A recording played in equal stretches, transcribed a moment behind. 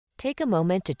Take a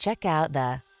moment to check out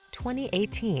the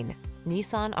 2018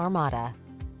 Nissan Armada.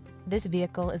 This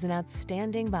vehicle is an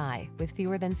outstanding buy with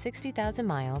fewer than 60,000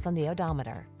 miles on the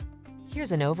odometer.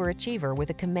 Here's an overachiever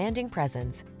with a commanding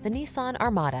presence, the Nissan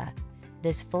Armada.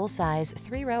 This full-size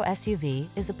three-row SUV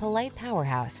is a polite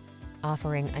powerhouse,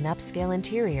 offering an upscale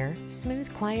interior,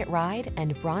 smooth, quiet ride,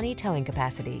 and brawny towing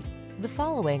capacity. The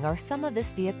following are some of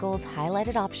this vehicle's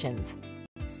highlighted options: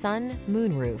 sun,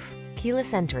 moonroof,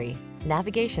 keyless entry,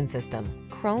 navigation system,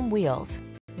 chrome wheels,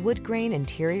 wood grain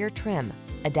interior trim,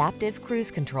 adaptive cruise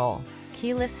control,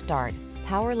 keyless start,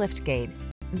 power liftgate,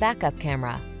 backup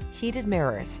camera, heated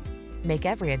mirrors. Make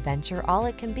every adventure all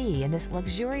it can be in this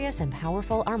luxurious and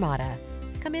powerful Armada.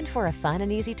 Come in for a fun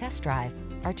and easy test drive.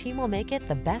 Our team will make it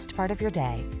the best part of your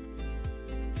day.